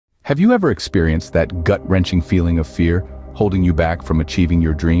Have you ever experienced that gut-wrenching feeling of fear holding you back from achieving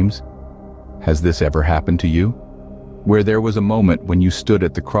your dreams? Has this ever happened to you? Where there was a moment when you stood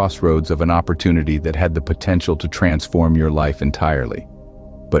at the crossroads of an opportunity that had the potential to transform your life entirely.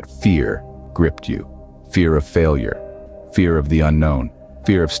 But fear gripped you. Fear of failure, fear of the unknown,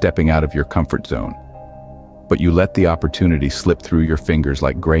 fear of stepping out of your comfort zone. But you let the opportunity slip through your fingers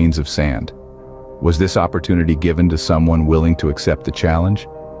like grains of sand. Was this opportunity given to someone willing to accept the challenge?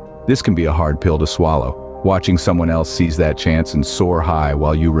 This can be a hard pill to swallow, watching someone else seize that chance and soar high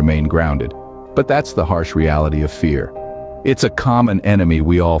while you remain grounded. But that's the harsh reality of fear. It's a common enemy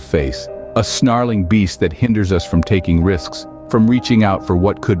we all face, a snarling beast that hinders us from taking risks, from reaching out for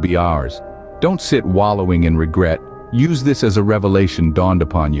what could be ours. Don't sit wallowing in regret. Use this as a revelation dawned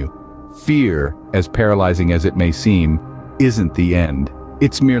upon you. Fear, as paralyzing as it may seem, isn't the end.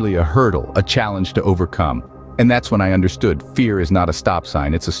 It's merely a hurdle, a challenge to overcome. And that's when I understood fear is not a stop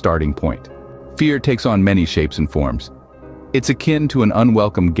sign, it's a starting point. Fear takes on many shapes and forms. It's akin to an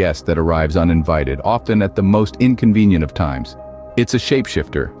unwelcome guest that arrives uninvited, often at the most inconvenient of times. It's a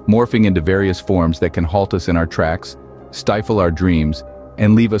shapeshifter, morphing into various forms that can halt us in our tracks, stifle our dreams,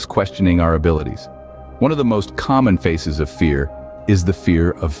 and leave us questioning our abilities. One of the most common faces of fear is the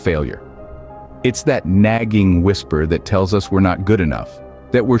fear of failure. It's that nagging whisper that tells us we're not good enough,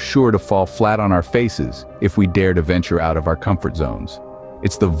 that we're sure to fall flat on our faces if we dare to venture out of our comfort zones.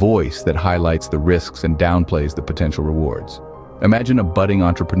 It's the voice that highlights the risks and downplays the potential rewards. Imagine a budding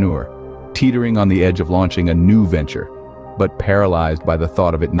entrepreneur, teetering on the edge of launching a new venture, but paralyzed by the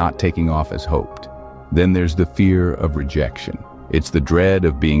thought of it not taking off as hoped. Then there's the fear of rejection. It's the dread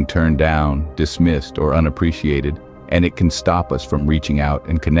of being turned down, dismissed, or unappreciated, and it can stop us from reaching out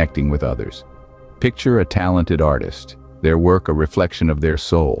and connecting with others. Picture a talented artist, their work a reflection of their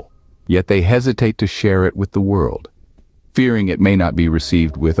soul, yet they hesitate to share it with the world, fearing it may not be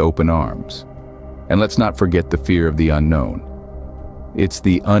received with open arms. And let's not forget the fear of the unknown. It's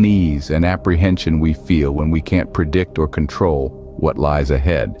the unease and apprehension we feel when we can't predict or control what lies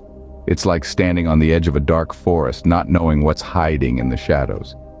ahead. It's like standing on the edge of a dark forest, not knowing what's hiding in the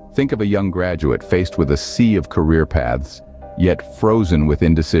shadows. Think of a young graduate faced with a sea of career paths, yet frozen with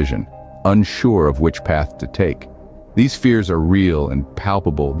indecision, unsure of which path to take. These fears are real and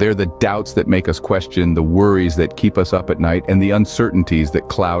palpable. They're the doubts that make us question, the worries that keep us up at night, and the uncertainties that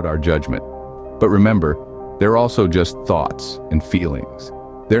cloud our judgment. But remember, they're also just thoughts and feelings.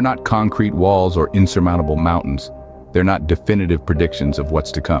 They're not concrete walls or insurmountable mountains. They're not definitive predictions of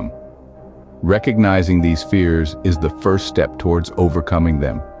what's to come. Recognizing these fears is the first step towards overcoming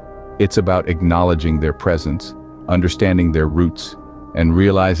them. It's about acknowledging their presence, understanding their roots, and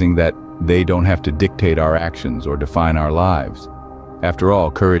realizing that they don't have to dictate our actions or define our lives. After all,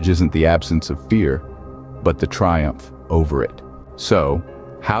 courage isn't the absence of fear, but the triumph over it. So,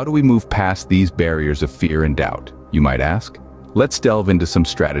 how do we move past these barriers of fear and doubt, you might ask? Let's delve into some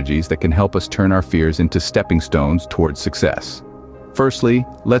strategies that can help us turn our fears into stepping stones towards success. Firstly,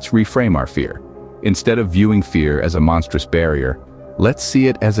 let's reframe our fear. Instead of viewing fear as a monstrous barrier, let's see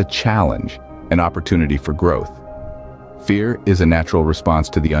it as a challenge, an opportunity for growth. Fear is a natural response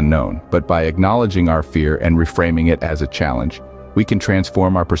to the unknown, but by acknowledging our fear and reframing it as a challenge, we can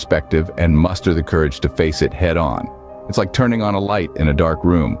transform our perspective and muster the courage to face it head-on. It's like turning on a light in a dark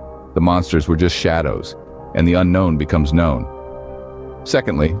room. The monsters were just shadows, and the unknown becomes known.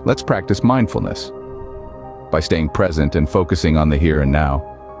 Secondly, let's practice mindfulness. By staying present and focusing on the here and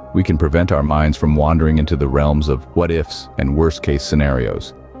now, we can prevent our minds from wandering into the realms of what-ifs and worst-case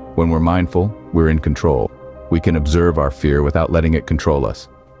scenarios. When we're mindful, we're in control. We can observe our fear without letting it control us.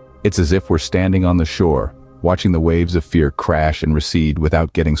 It's as if we're standing on the shore, watching the waves of fear crash and recede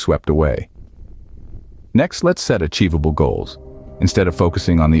without getting swept away. Next, let's set achievable goals. Instead of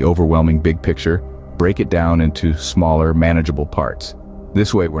focusing on the overwhelming big picture, break it down into smaller, manageable parts.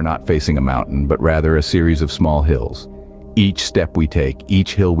 This way, we're not facing a mountain, but rather a series of small hills. Each step we take,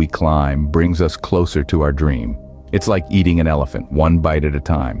 each hill we climb, brings us closer to our dream. It's like eating an elephant, one bite at a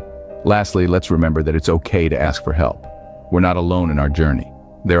time. Lastly, let's remember that it's okay to ask for help. We're not alone in our journey.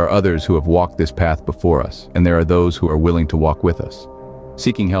 There are others who have walked this path before us, and there are those who are willing to walk with us.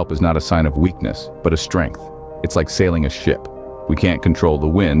 Seeking help is not a sign of weakness, but a strength. It's like sailing a ship. We can't control the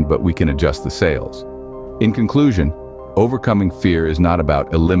wind, but we can adjust the sails. In conclusion, overcoming fear is not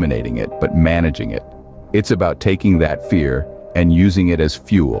about eliminating it, but managing it. It's about taking that fear and using it as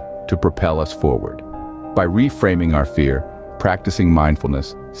fuel to propel us forward. By reframing our fear, practicing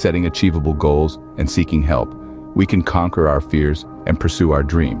mindfulness, setting achievable goals, and seeking help, we can conquer our fears and pursue our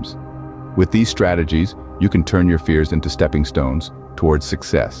dreams. With these strategies, you can turn your fears into stepping stones towards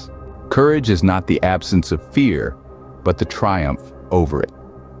success. Courage is not the absence of fear, but the triumph over it.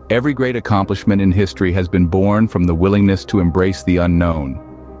 Every great accomplishment in history has been born from the willingness to embrace the unknown,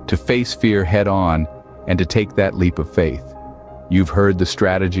 to face fear head-on, and to take that leap of faith. You've heard the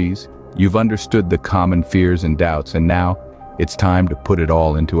strategies, you've understood the common fears and doubts, and now it's time to put it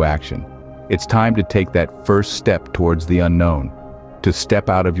all into action. It's time to take that first step towards the unknown, to step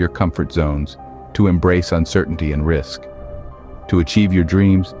out of your comfort zones, to embrace uncertainty and risk. To achieve your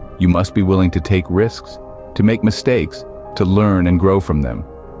dreams, you must be willing to take risks, to make mistakes, to learn and grow from them.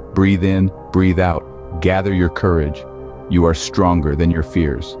 Breathe in, breathe out, gather your courage. You are stronger than your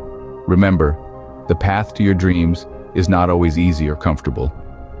fears. Remember, the path to your dreams is not always easy or comfortable,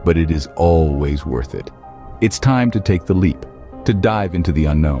 but it is always worth it. It's time to take the leap, to dive into the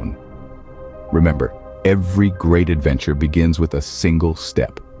unknown. Remember, every great adventure begins with a single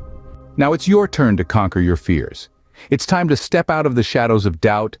step. Now it's your turn to conquer your fears. It's time to step out of the shadows of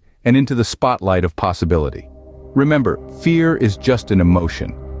doubt and into the spotlight of possibility. Remember, fear is just an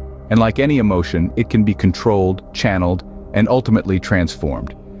emotion, and like any emotion, it can be controlled, channeled, and ultimately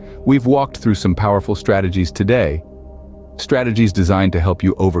transformed. We've walked through some powerful strategies today, strategies designed to help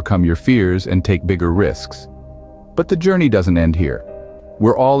you overcome your fears and take bigger risks. But the journey doesn't end here.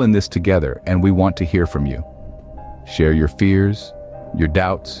 We're all in this together, and we want to hear from you. Share your fears, your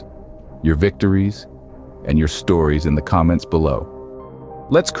doubts, your victories, and your stories in the comments below.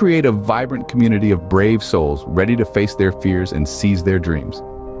 Let's create a vibrant community of brave souls ready to face their fears and seize their dreams.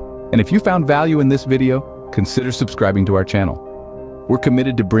 And if you found value in this video, consider subscribing to our channel. We're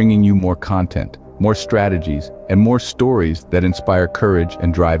committed to bringing you more content, more strategies, and more stories that inspire courage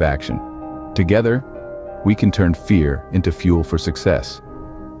and drive action. Together, we can turn fear into fuel for success.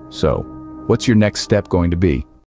 So, what's your next step going to be?